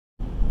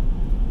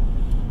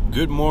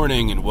Good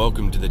morning and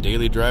welcome to the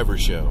Daily Driver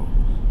Show.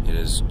 It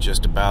is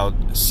just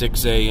about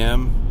 6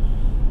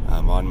 a.m.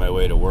 I'm on my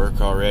way to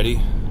work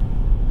already.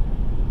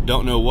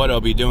 Don't know what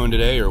I'll be doing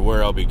today or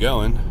where I'll be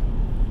going,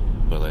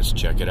 but let's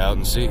check it out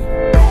and see.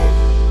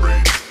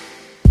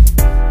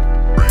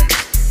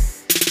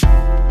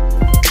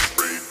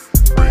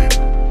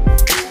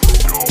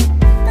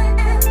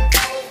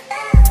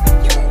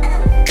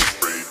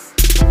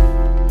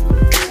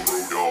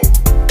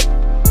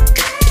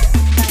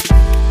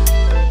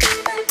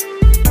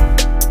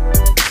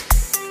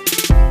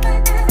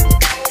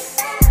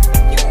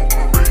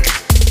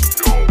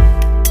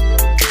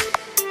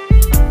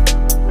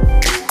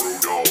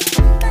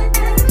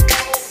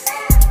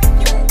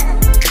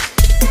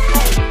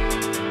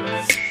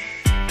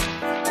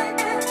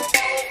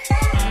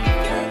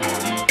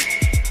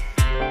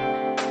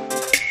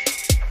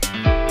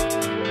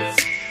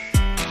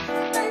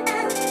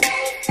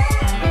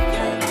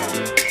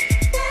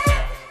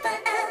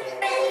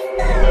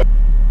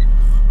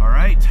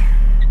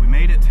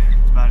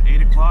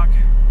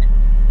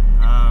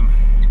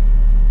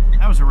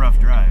 That was a rough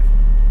drive.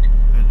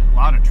 There's a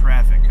lot of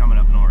traffic coming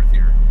up north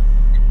here.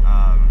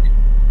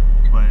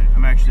 But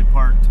I'm actually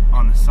parked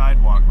on the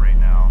sidewalk right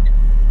now.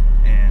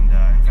 And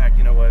in fact,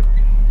 you know what?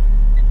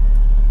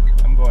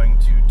 I'm going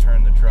to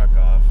turn the truck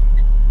off.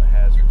 My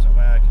hazards. Well,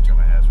 I can turn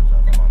my hazards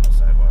off. I'm on the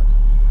sidewalk.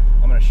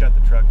 I'm going to shut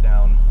the truck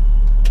down.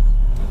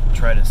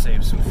 Try to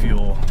save some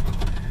fuel.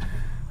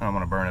 I don't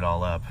want to burn it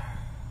all up.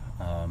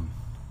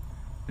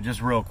 But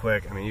just real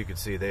quick, I mean, you can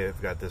see they've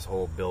got this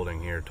whole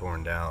building here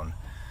torn down,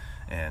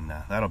 and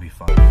that'll be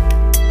fun.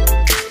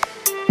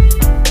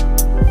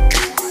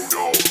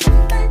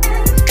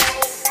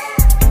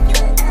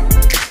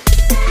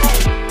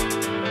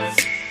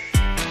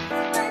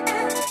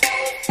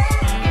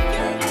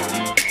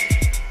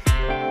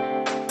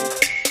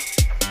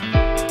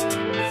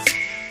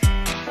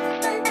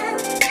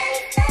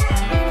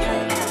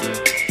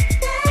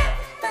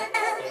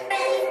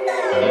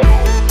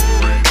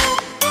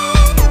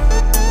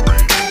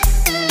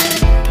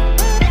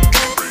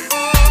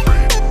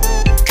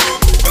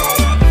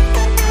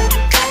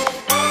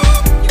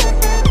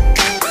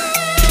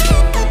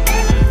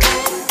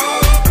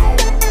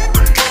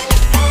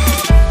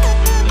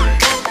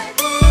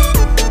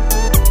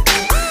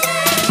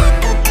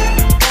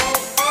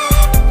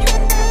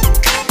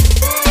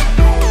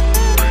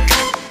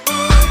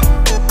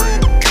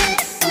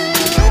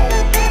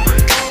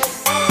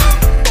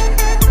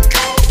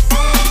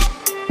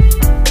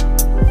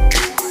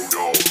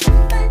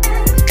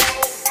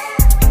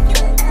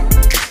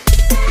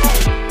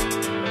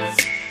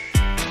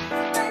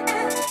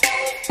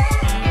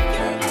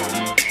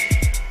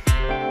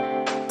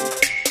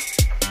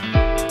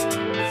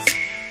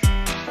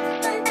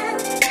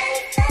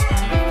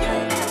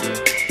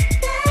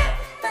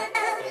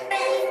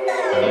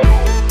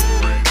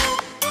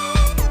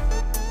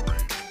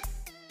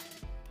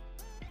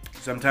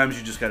 Sometimes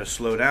you just got to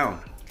slow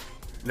down.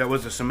 That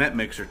was a cement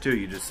mixer too,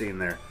 you just seen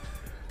there.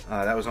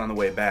 That was on the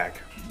way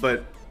back.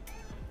 But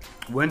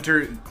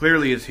winter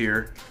clearly is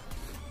here.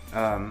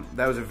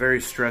 That was a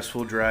very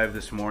stressful drive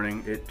this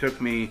morning. It took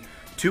me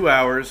 2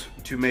 hours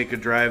to make a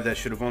drive that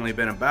should have only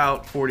been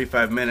about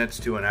 45 minutes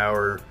to an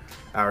hour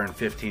and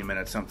 15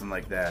 minutes, something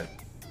like that.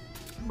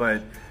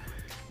 But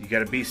you got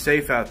to be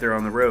safe out there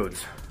on the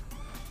roads.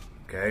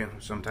 Okay,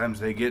 sometimes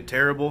they get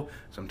terrible,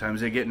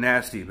 sometimes they get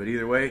nasty, but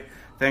either way,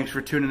 thanks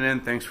for tuning in,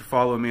 thanks for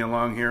following me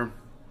along here.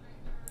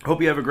 Hope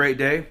you have a great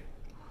day,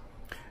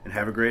 and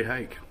have a great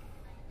hike.